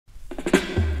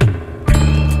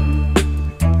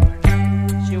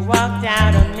walked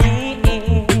out on me.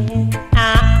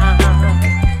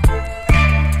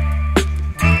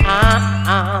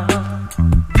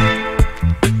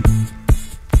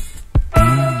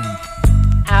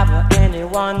 Have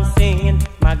anyone seen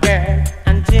my girl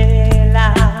Angella?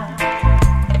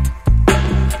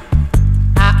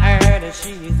 I heard that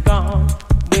she's gone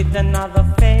with another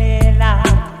fella.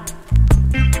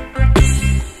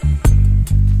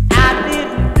 I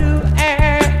didn't do her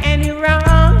any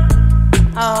wrong,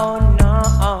 oh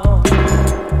no.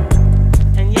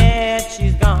 And yet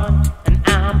she's gone and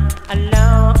I'm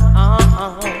alone.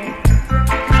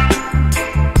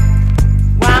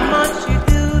 Why must you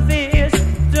do this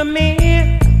to me?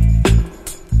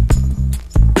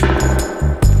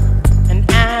 And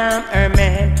I'm her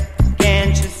man,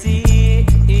 can't you see?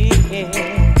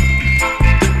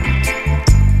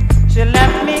 She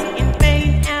left me in pain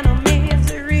and a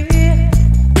misery,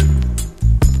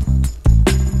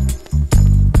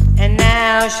 and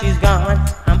now she's gone,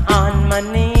 I'm on my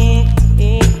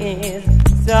knees.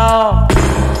 So,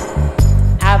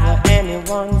 have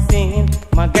anyone seen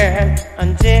my girl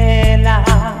Angella?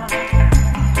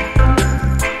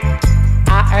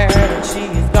 I heard that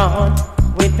she's gone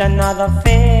with another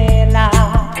fella.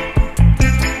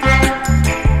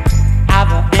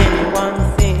 Have anyone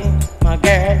seen my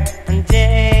girl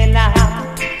Angella?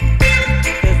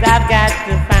 'Cause I've got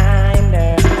to find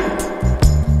her,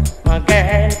 my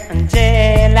girl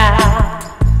Angella.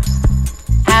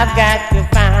 I've got to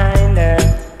find her,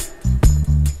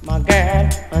 my girl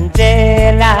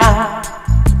Angella.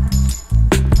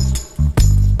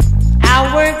 I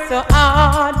worked so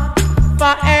hard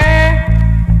for her,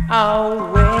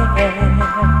 oh well.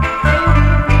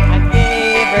 I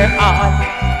gave her all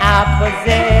I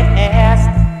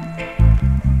possessed,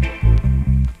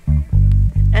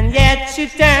 and yet she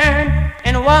turned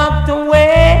and walked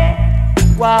away.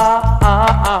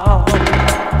 Whoa,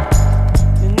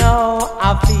 you know I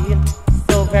feel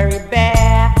so very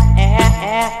bad.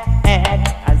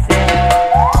 I said,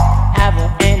 have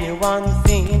anyone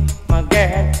seen my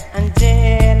girl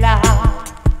Angella?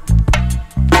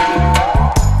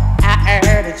 I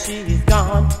heard that she's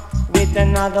gone with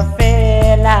another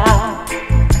fella.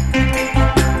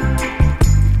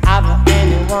 Have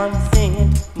anyone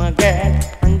seen my girl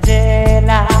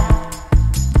Angella?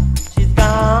 She's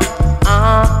gone,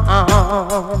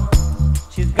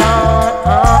 she's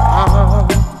gone,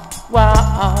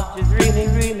 wow, she's really,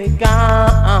 really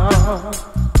gone.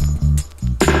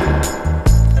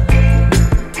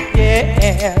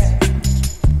 Yes.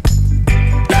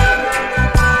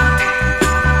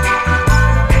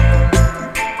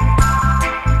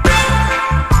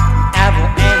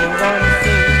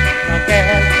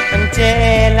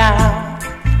 Angella,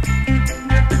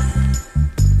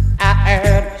 I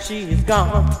heard she's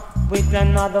gone with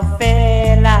another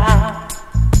fella.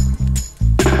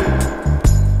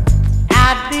 I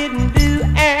didn't do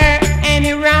her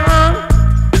any wrong,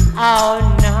 oh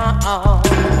no.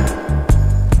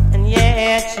 And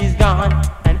yet she's gone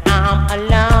and I'm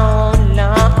alone,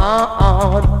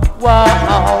 alone. Whoa,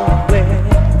 well,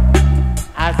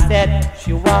 I said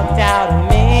she walked out of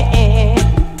me.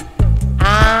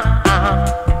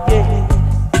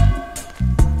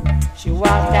 She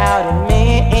walked out of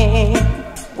me.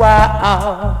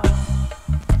 Wow.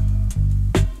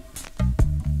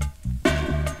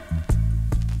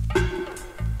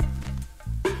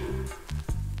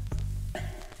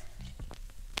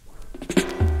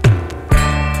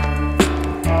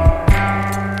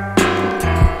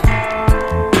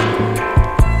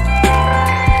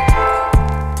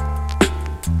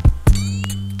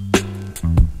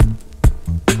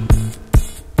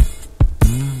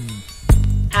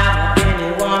 Have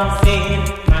anyone seen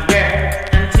my girl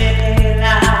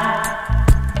Angella?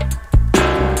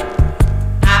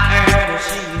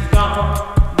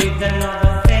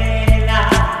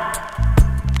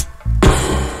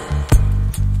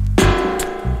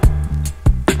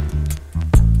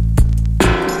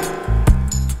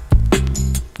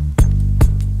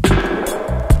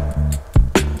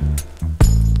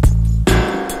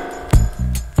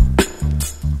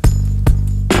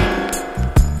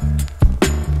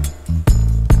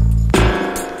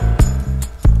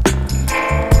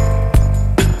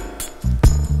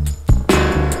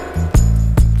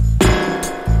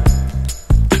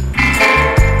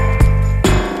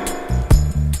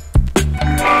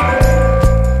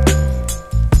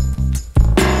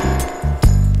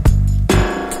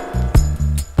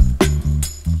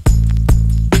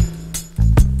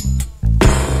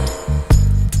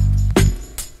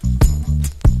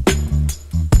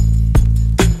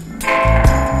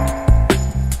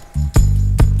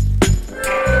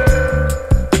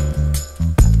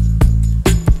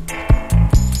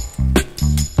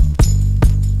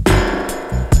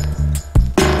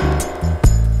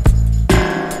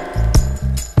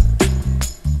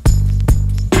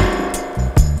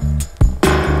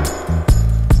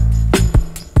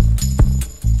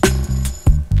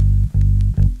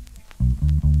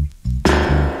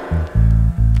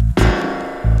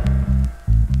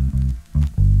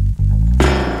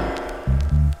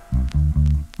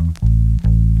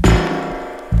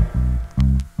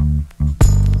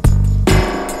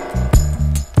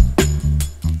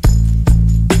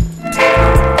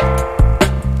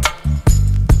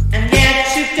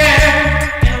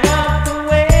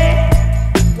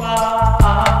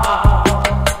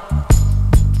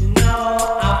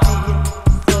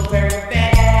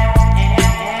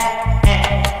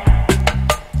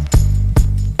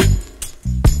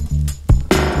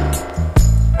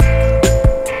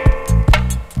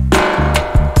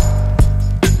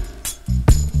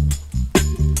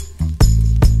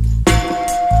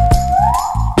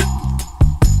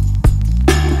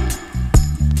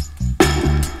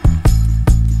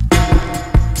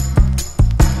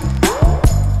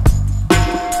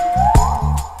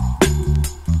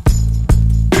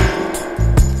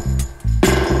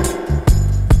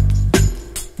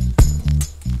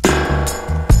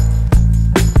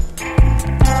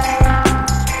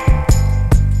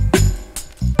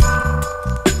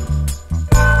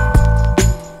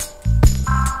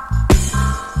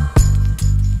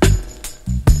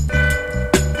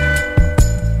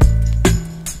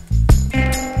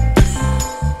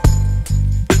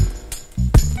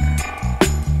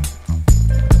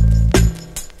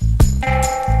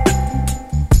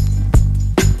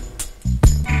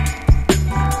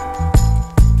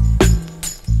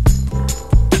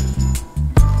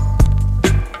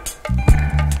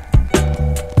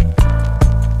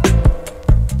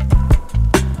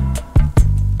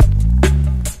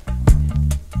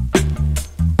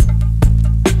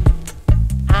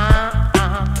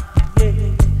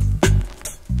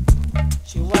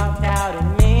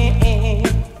 doubted me.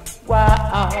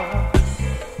 Wow.